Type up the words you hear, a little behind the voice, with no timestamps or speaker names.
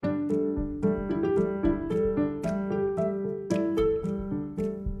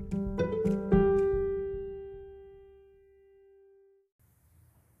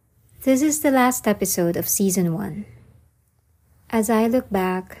This is the last episode of Season 1. As I look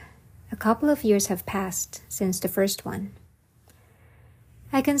back, a couple of years have passed since the first one.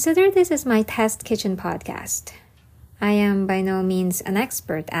 I consider this as my test kitchen podcast. I am by no means an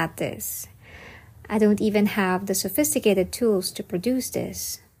expert at this. I don't even have the sophisticated tools to produce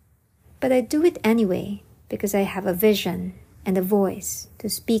this. But I do it anyway because I have a vision and a voice to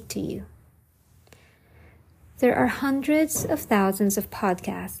speak to you. There are hundreds of thousands of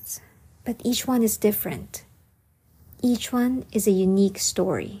podcasts, but each one is different. Each one is a unique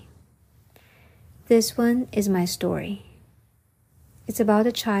story. This one is my story. It's about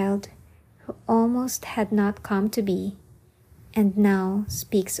a child who almost had not come to be and now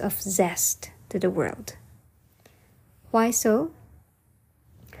speaks of Zest to the world. Why so?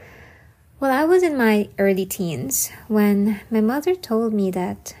 Well, I was in my early teens when my mother told me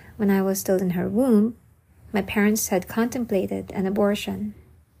that when I was still in her womb, my parents had contemplated an abortion.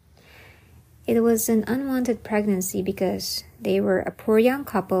 It was an unwanted pregnancy because they were a poor young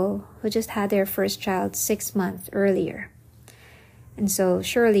couple who just had their first child 6 months earlier. And so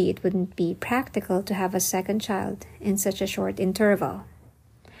surely it wouldn't be practical to have a second child in such a short interval.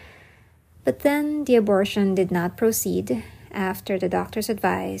 But then the abortion did not proceed after the doctors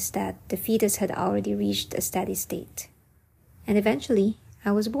advised that the fetus had already reached a steady state. And eventually,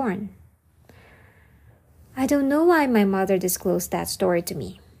 I was born. I don't know why my mother disclosed that story to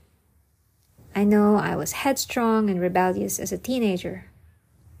me. I know I was headstrong and rebellious as a teenager.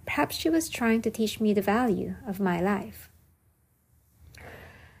 Perhaps she was trying to teach me the value of my life.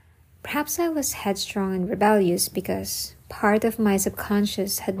 Perhaps I was headstrong and rebellious because part of my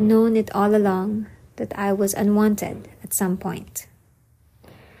subconscious had known it all along that I was unwanted at some point.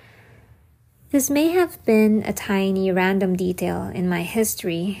 This may have been a tiny random detail in my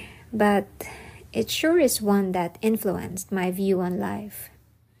history, but it sure is one that influenced my view on life.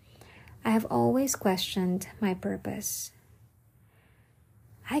 I have always questioned my purpose.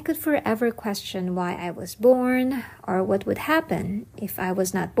 I could forever question why I was born or what would happen if I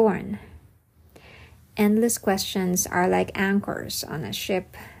was not born. Endless questions are like anchors on a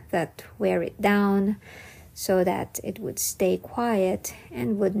ship that wear it down so that it would stay quiet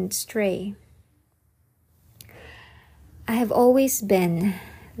and wouldn't stray. I have always been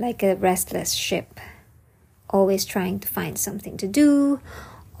like a restless ship, always trying to find something to do,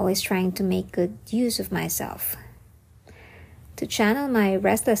 always trying to make good use of myself. To channel my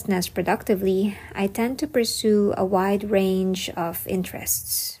restlessness productively, I tend to pursue a wide range of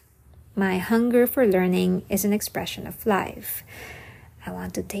interests. My hunger for learning is an expression of life. I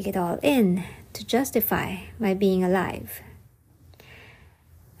want to take it all in to justify my being alive.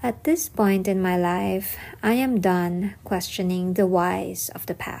 At this point in my life, I am done questioning the whys of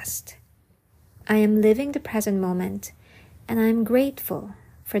the past. I am living the present moment, and I am grateful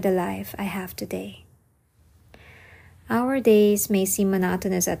for the life I have today. Our days may seem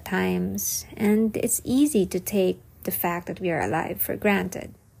monotonous at times, and it's easy to take the fact that we are alive for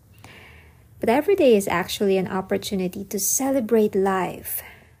granted. But every day is actually an opportunity to celebrate life.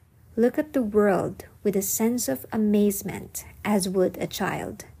 Look at the world with a sense of amazement, as would a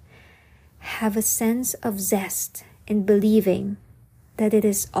child. Have a sense of zest in believing that it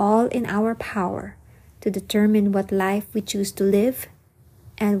is all in our power to determine what life we choose to live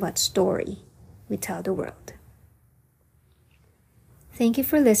and what story we tell the world. Thank you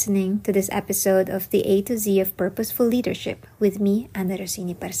for listening to this episode of the A to Z of Purposeful Leadership with me, Ana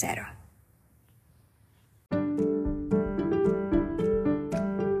Rosini Parcero.